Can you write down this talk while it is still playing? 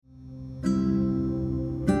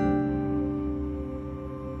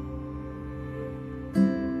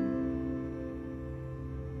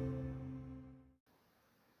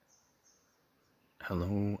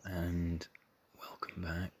Hello and welcome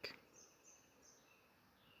back.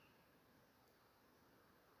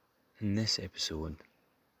 In this episode,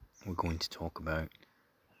 we're going to talk about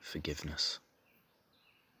forgiveness.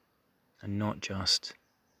 And not just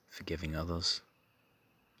forgiving others,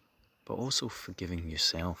 but also forgiving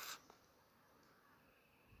yourself.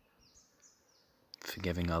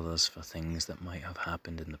 Forgiving others for things that might have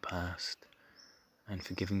happened in the past, and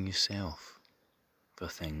forgiving yourself for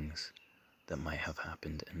things that might have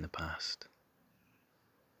happened in the past.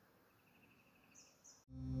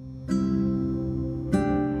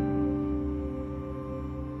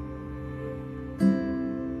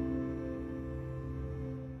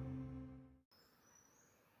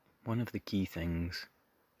 One of the key things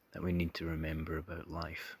that we need to remember about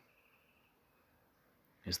life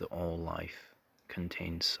is that all life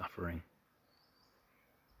contains suffering.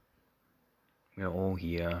 We are all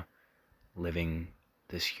here living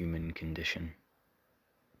this human condition.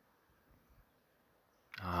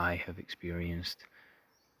 I have experienced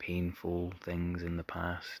painful things in the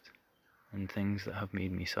past and things that have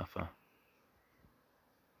made me suffer.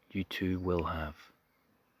 You too will have.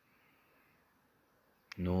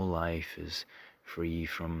 No life is free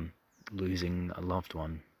from losing a loved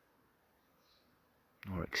one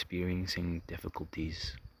or experiencing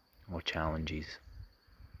difficulties or challenges.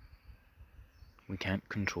 We can't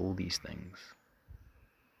control these things.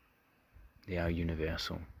 They are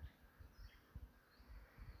universal.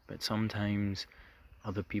 But sometimes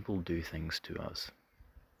other people do things to us.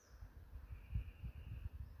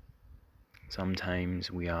 Sometimes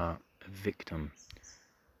we are a victim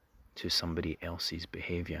to somebody else's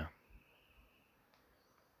behavior.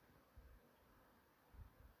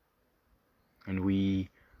 And we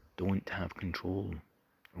don't have control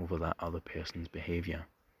over that other person's behavior.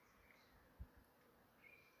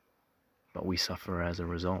 But we suffer as a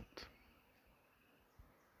result.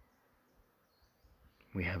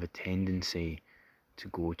 We have a tendency to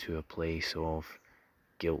go to a place of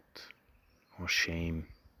guilt or shame,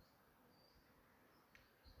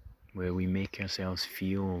 where we make ourselves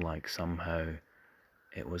feel like somehow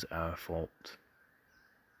it was our fault,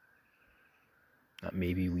 that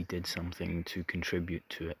maybe we did something to contribute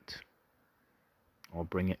to it or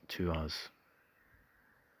bring it to us,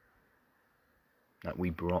 that we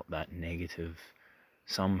brought that negative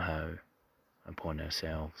somehow upon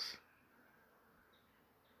ourselves.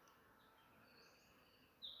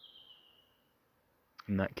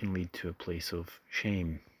 And that can lead to a place of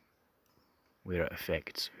shame, where it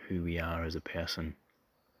affects who we are as a person.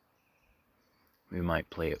 We might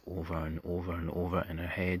play it over and over and over in our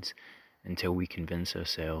heads until we convince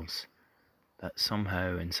ourselves that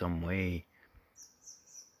somehow, in some way,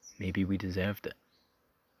 maybe we deserved it.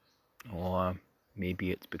 Or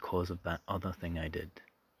maybe it's because of that other thing I did.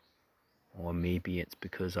 Or maybe it's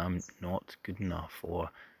because I'm not good enough or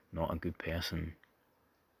not a good person.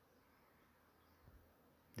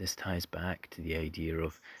 This ties back to the idea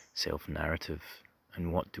of self-narrative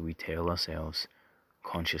and what do we tell ourselves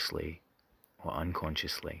consciously or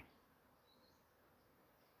unconsciously.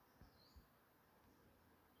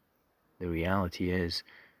 The reality is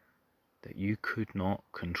that you could not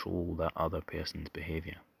control that other person's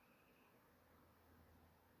behavior.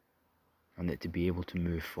 And that to be able to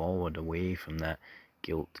move forward away from that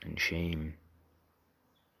guilt and shame,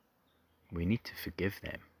 we need to forgive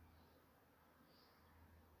them.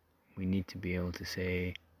 We need to be able to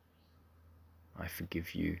say, I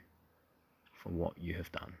forgive you for what you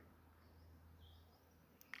have done.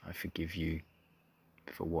 I forgive you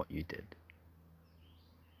for what you did.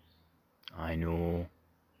 I know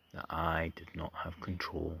that I did not have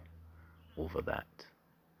control over that.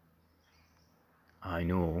 I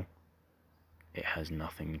know it has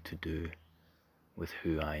nothing to do with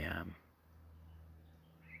who I am.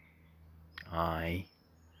 I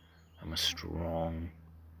am a strong,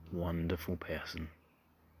 wonderful person,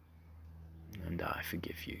 and I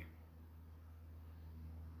forgive you.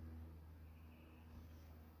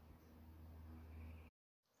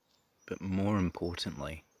 But more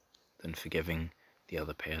importantly than forgiving the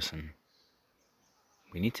other person,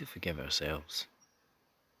 we need to forgive ourselves.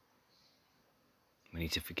 We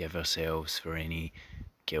need to forgive ourselves for any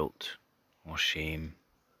guilt or shame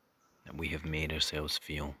that we have made ourselves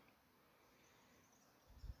feel,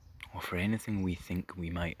 or for anything we think we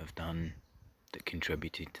might have done that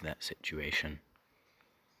contributed to that situation.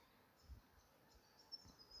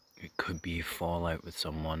 It could be a fallout with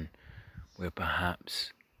someone where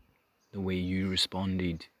perhaps the way you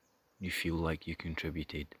responded, you feel like you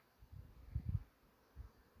contributed.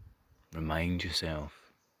 Remind yourself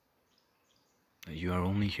that you are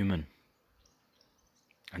only human,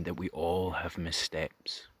 and that we all have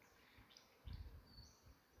missteps.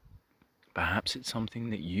 Perhaps it's something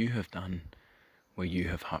that you have done where you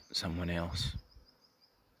have hurt someone else.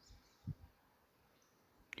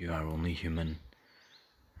 You are only human,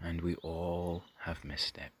 and we all have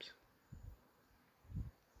missteps.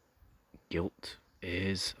 Guilt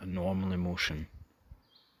is a normal emotion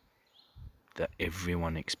that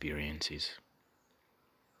everyone experiences.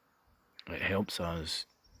 It helps us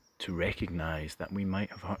to recognize that we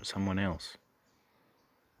might have hurt someone else.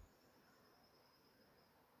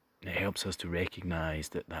 It helps us to recognize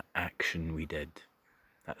that that action we did,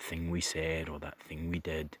 that thing we said or that thing we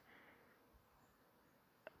did,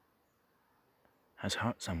 has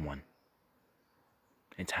hurt someone.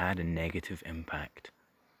 It's had a negative impact.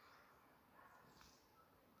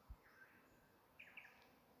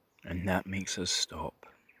 And that makes us stop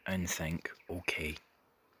and think, okay,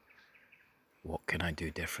 what can I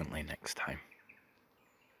do differently next time?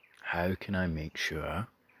 How can I make sure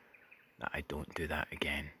that I don't do that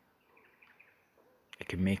again? It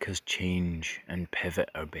can make us change and pivot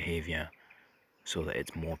our behaviour so that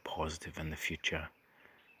it's more positive in the future,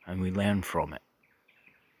 and we learn from it.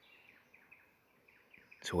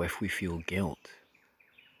 So if we feel guilt,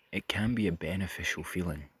 it can be a beneficial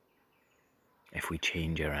feeling if we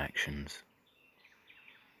change our actions.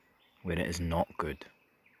 Where it is not good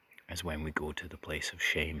is when we go to the place of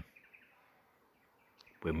shame,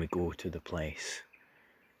 when we go to the place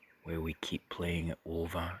where we keep playing it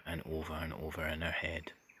over and over and over in our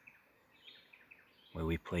head, where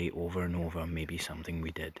we play over and over maybe something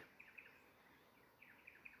we did.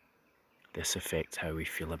 This affects how we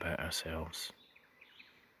feel about ourselves.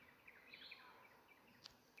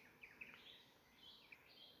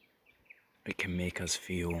 It can make us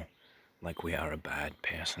feel like we are a bad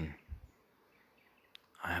person.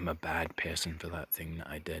 I am a bad person for that thing that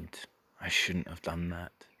I did. I shouldn't have done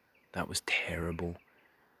that. That was terrible.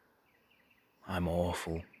 I'm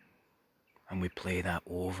awful. And we play that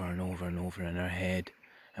over and over and over in our head,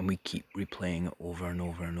 and we keep replaying it over and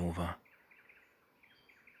over and over.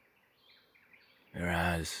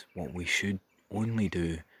 Whereas what we should only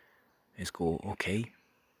do is go, okay,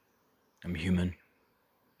 I'm human.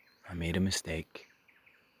 I made a mistake.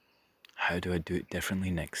 How do I do it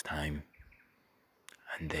differently next time?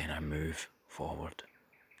 And then I move forward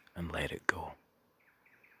and let it go.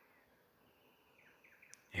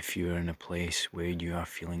 If you're in a place where you are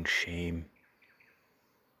feeling shame,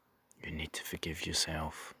 you need to forgive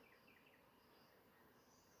yourself.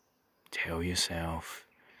 Tell yourself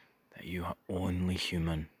that you are only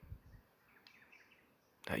human,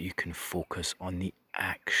 that you can focus on the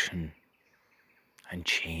action and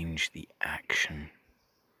change the action,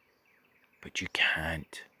 but you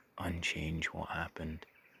can't unchange what happened.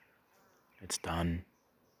 It's done.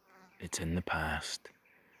 It's in the past.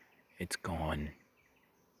 It's gone.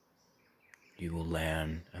 You will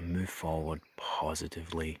learn and move forward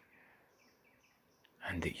positively,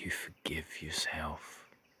 and that you forgive yourself.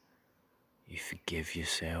 You forgive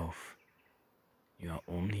yourself. You are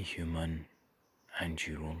only human, and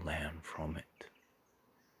you will learn from it.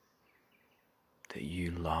 That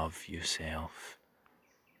you love yourself,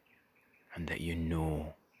 and that you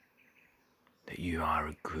know that you are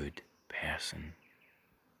a good person.